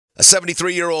A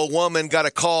 73-year-old woman got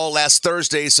a call last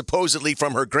Thursday supposedly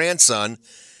from her grandson.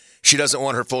 She doesn't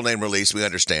want her full name released, we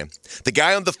understand. The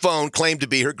guy on the phone claimed to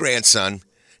be her grandson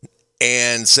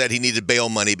and said he needed bail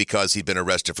money because he'd been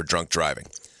arrested for drunk driving.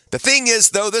 The thing is,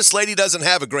 though, this lady doesn't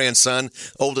have a grandson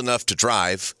old enough to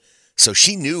drive, so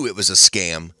she knew it was a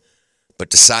scam, but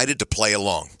decided to play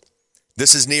along.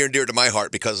 This is near and dear to my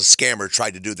heart because a scammer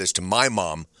tried to do this to my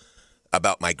mom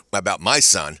about my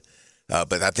son,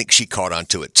 but I think she caught on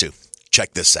to it too.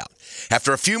 Check this out.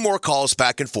 After a few more calls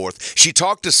back and forth, she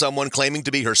talked to someone claiming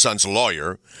to be her son's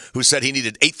lawyer who said he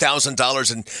needed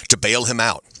 $8,000 to bail him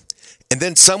out. And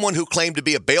then someone who claimed to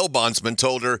be a bail bondsman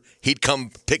told her he'd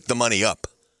come pick the money up.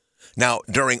 Now,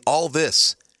 during all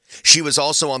this, she was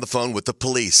also on the phone with the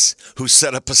police who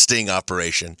set up a sting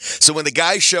operation. So when the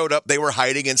guy showed up, they were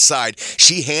hiding inside.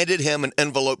 She handed him an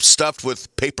envelope stuffed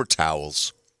with paper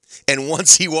towels. And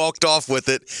once he walked off with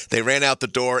it, they ran out the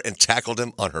door and tackled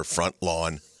him on her front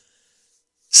lawn.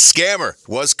 Scammer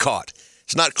was caught.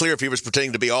 It's not clear if he was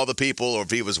pretending to be all the people or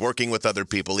if he was working with other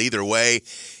people. Either way,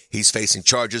 he's facing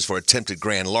charges for attempted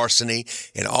grand larceny.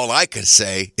 And all I can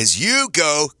say is you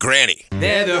go, Granny.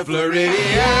 They're the Floridians.